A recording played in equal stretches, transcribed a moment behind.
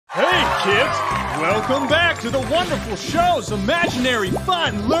Hey, kids! Welcome back to the wonderful show's Imaginary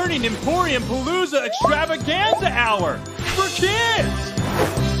Fun Learning Emporium Palooza Extravaganza Hour for kids!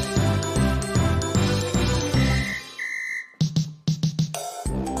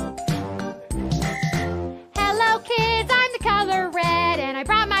 Hello, kids! I'm the color red, and I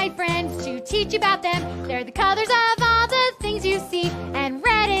brought my friends to teach you about them. They're the colors of all the things you see, and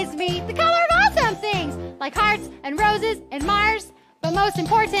red is me, the color of awesome things, like hearts and roses and Mars. But most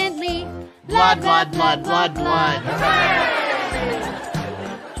importantly, blood, blood, blood, blood, blood.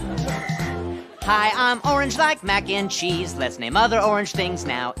 Hi, I'm orange like mac and cheese. Let's name other orange things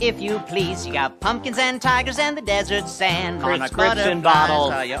now, if you please. You got pumpkins and tigers and the desert sand. Prescription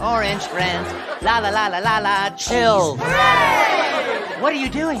bottles. Are your orange friends. La la la la la la. Chill. What are you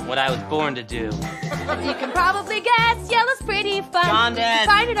doing? What I was born to do. You can probably guess yellow's pretty fun. Jaundice. You can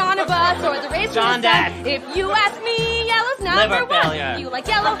find it on a bus or the race to the sun. Jaundice. If you ask me, yellow's number Liver one. failure. You like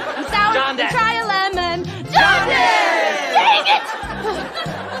yellow and sour, Jaundice. then try a lemon. Jaundice! Dang it!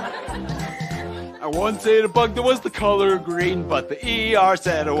 I once ate a bug that was the color green, but the ER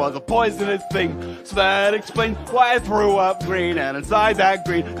said it was a poisonous thing. So that explains why I threw up green, and inside that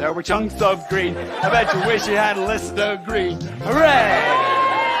green there were chunks of green. I bet you wish you had listened to green. Hooray!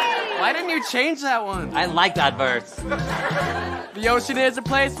 Why didn't you change that one? I like that verse. The ocean is a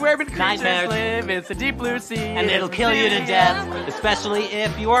place where creatures Nightmares. live. It's a deep blue sea. And it'll kill you to death, especially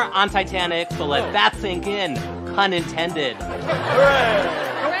if you are on Titanic, so let that sink in. Pun intended.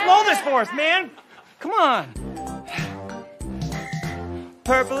 Hooray! Blow this for us, man! Come on!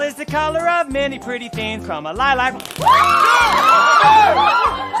 Purple is the color of many pretty things from a lilac.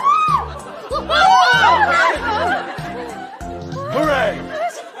 Hooray!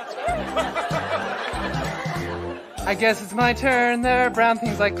 I guess it's my turn. There are brown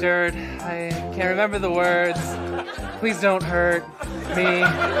things like dirt. I can't remember the words. Please don't hurt me.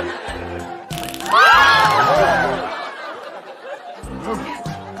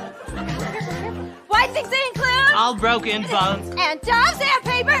 White things they include All broken bones and Dove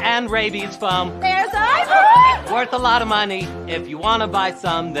sandpaper. and rabies foam. There's ivory. Worth a lot of money. If you want to buy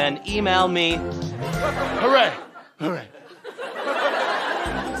some, then email me. Hooray! Hooray!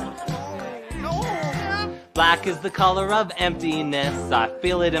 Black is the color of emptiness. I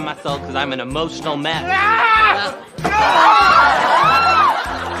feel it in my soul because I'm an emotional mess.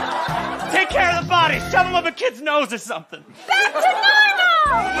 Take care of the body. Shove them up a kid's nose or something. Back to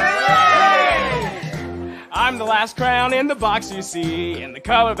normal. I'm the last crayon in the box you see, and the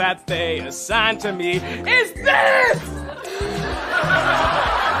color that they assigned to me is this!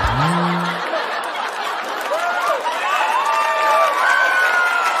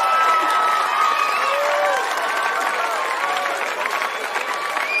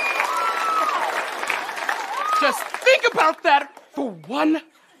 Just think about that for one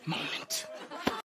moment.